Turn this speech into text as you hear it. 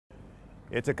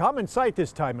It's a common sight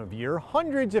this time of year.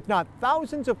 Hundreds, if not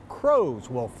thousands of crows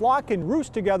will flock and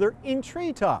roost together in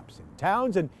treetops, in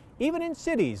towns, and even in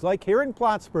cities like here in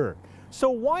Plattsburgh. So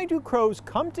why do crows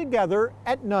come together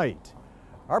at night?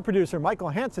 Our producer Michael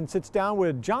Hansen sits down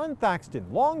with John Thaxton,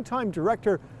 longtime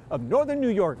director of Northern New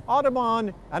York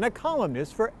Audubon and a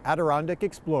columnist for Adirondack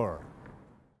Explorer.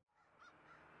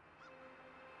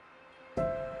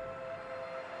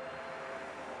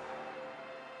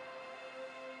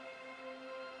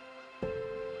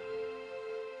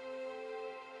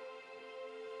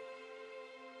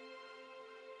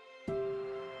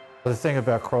 The thing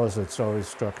about crows that's always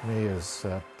struck me is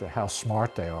how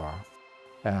smart they are.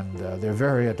 And they're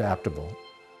very adaptable.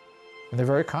 And they're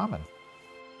very common.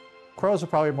 Crows are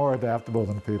probably more adaptable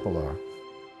than people are.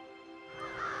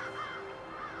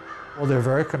 Well, they're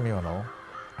very communal,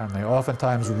 and they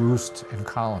oftentimes roost in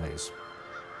colonies.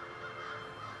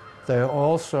 They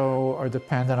also are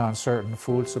dependent on certain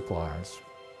food supplies.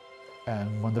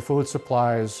 And when the food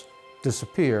supplies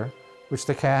disappear, which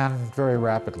they can very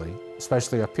rapidly,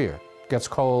 especially up here. It gets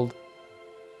cold,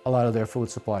 a lot of their food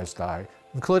supplies die,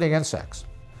 including insects.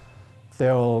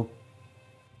 They'll,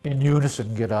 in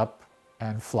unison, get up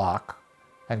and flock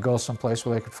and go someplace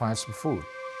where they can find some food.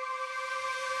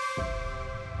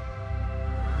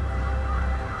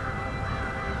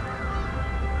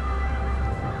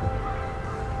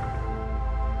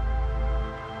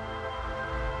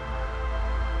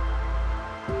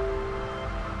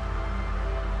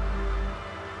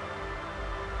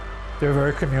 They're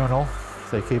very communal,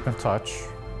 they keep in touch,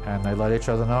 and they let each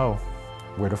other know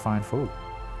where to find food.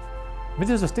 I mean,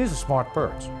 these are smart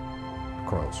birds,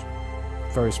 crows,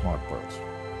 very smart birds.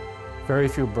 Very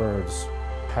few birds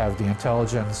have the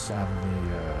intelligence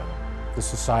and the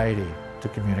society to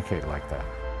communicate like that.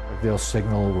 They'll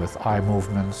signal with eye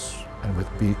movements and with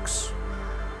beaks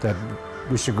that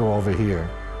we should go over here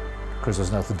because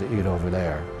there's nothing to eat over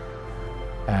there.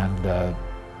 And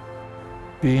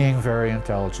being very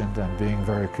intelligent and being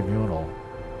very communal,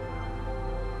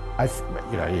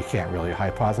 you can't really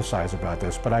hypothesize about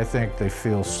this, but I think they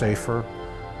feel safer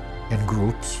in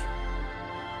groups.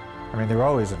 I mean, they're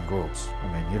always in groups. I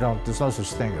mean, there's no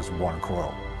such thing as one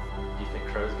crow. Do you think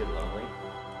crows get lonely?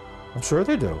 I'm sure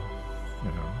they do.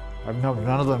 None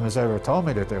of them has ever told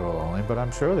me that they were lonely, but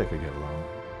I'm sure they could get lonely.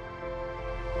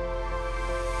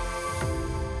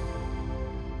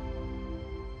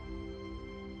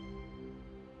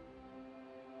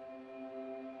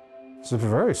 It's a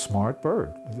very smart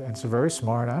bird. It's a very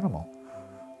smart animal.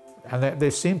 And they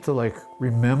seem to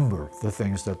remember the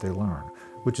things that they learn,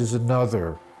 which is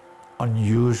another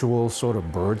unusual sort of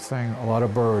bird thing. A lot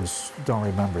of birds don't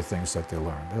remember things that they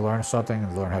learn. They learn something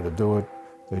and learn how to do it.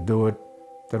 They do it.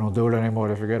 They don't do it anymore.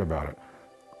 They forget about it.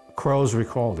 Crows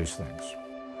recall these things.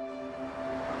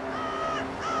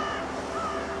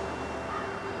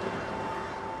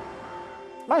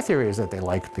 My theory is that they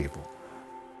like people,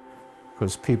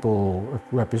 because people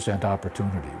represent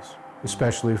opportunities,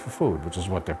 especially for food, which is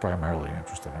what they're primarily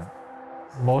interested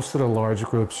in. Most of the large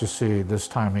groups you see this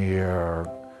time of year are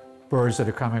birds that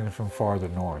are coming from farther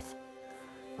north.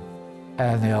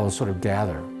 And they all sort of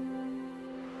gather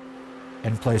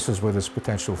in places where there's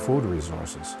potential food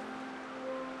resources.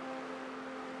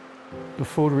 The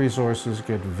food resources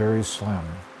get very slim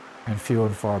and few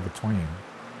and far between.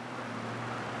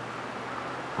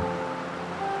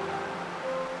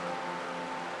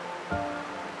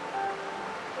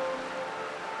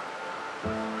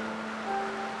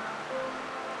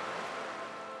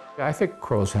 I think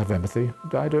crows have empathy.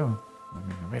 I do.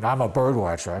 I mean, I'm a bird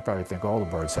watcher. I probably think all the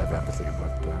birds have empathy,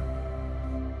 but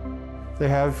they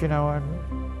have,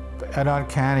 an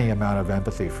uncanny amount of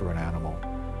empathy for an animal.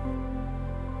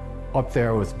 Up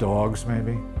there with dogs,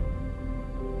 maybe,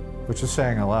 which is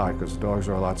saying a lot, because dogs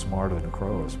are a lot smarter than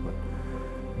crows. But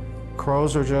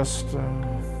crows are just,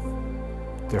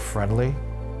 they're friendly.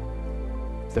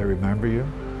 They remember you.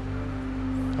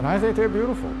 And I think they're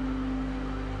beautiful.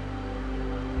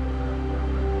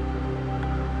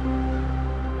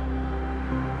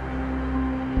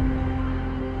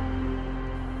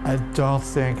 I don't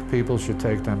think people should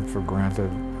take them for granted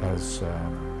as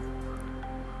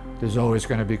there's always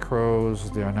going to be crows.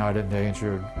 They're not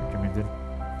endangered. I mean,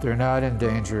 they're not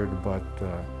endangered, but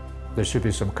there should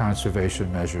be some conservation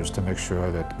measures to make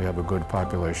sure that we have a good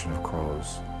population of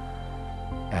crows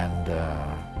and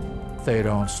they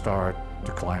don't start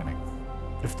declining.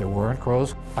 If there weren't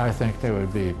crows, I think there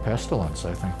would be pestilence.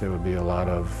 I think there would be a lot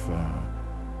of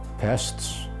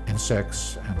pests,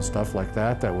 insects and stuff like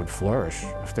that would flourish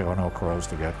if there were no crows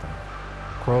to get them.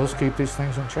 Crows keep these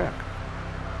things in check.